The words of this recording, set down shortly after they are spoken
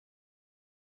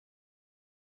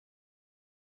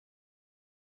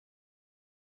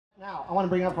Now, I want to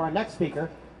bring up our next speaker.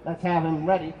 Let's have him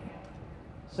ready.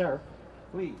 Sir,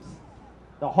 please.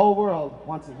 The whole world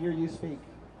wants to hear you speak.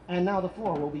 And now the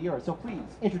floor will be yours. So please,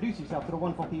 introduce yourself to the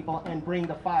wonderful people and bring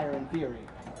the fire and fury.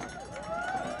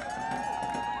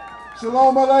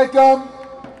 Shalom Alaikum.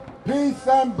 Peace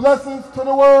and blessings to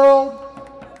the world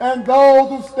and those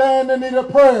who stand in need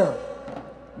of prayer.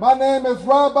 My name is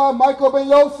Rabbi Michael Ben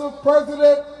Yosef,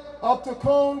 President of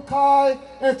Tikkun Kai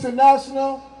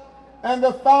International and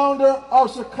the founder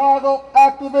of Chicago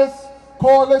Activist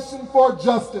Coalition for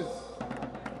Justice.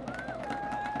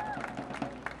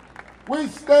 We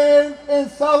stand in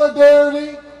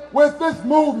solidarity with this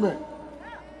movement.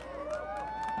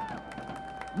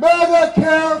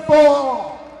 Medicare for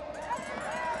all.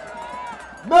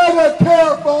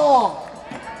 Medicare for all.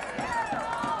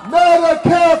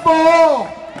 Medicare for all.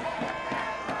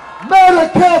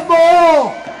 Medicare for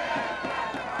all.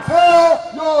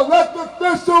 Tell your elected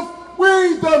officials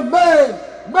we demand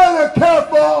Medicare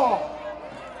for all.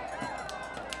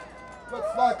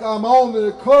 Looks like I'm on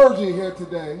the clergy here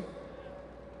today.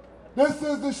 This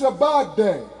is the Shabbat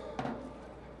day.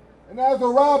 And as a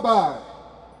rabbi,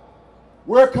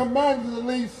 we're commanded to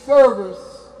lead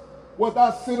service with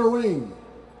our siddurim.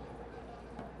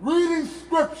 Reading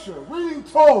scripture, reading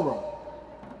Torah,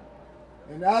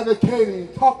 and advocating,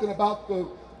 talking about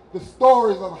the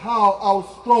stories of how our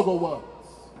struggle was.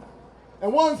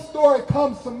 And one story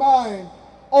comes to mind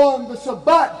on the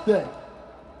Shabbat day.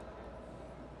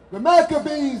 The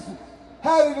Maccabees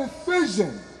had a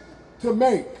decision to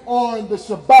make on the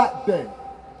Shabbat day.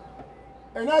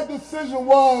 And that decision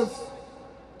was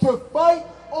to fight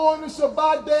on the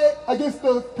Shabbat day against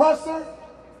the oppressor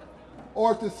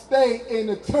or to stay in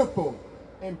the temple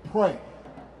and pray.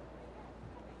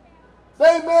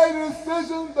 They made a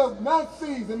decision, the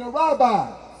Nazis and the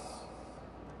rabbis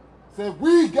said,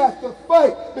 we got to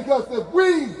fight because if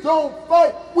we don't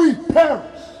fight, we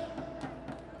perish.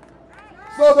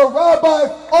 So the rabbis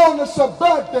on the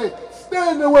Shabbat day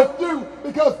standing with you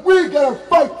because we got to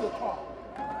fight the cause.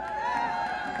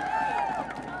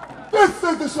 This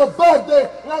is the Shabbat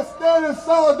day, and I stand in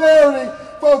solidarity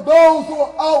for those who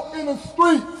are out in the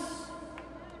streets.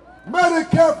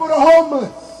 Medicare for the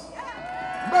homeless.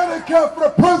 Medicare for the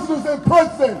prisoners in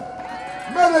prison.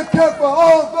 Medicare for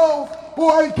all those who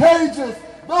are in cages.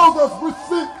 Those are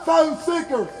asylum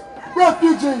seekers,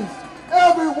 refugees.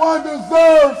 Everyone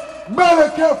deserves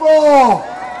Medicare for all.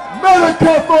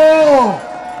 Medicare for all.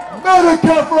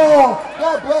 Medicare for all.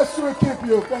 God bless you and keep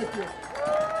you. Thank you.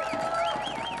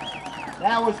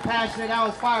 That was passionate, that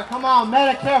was fire. Come on,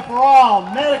 Medicare for all,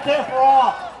 Medicare for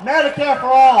all, Medicare for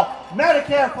all,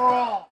 Medicare for all.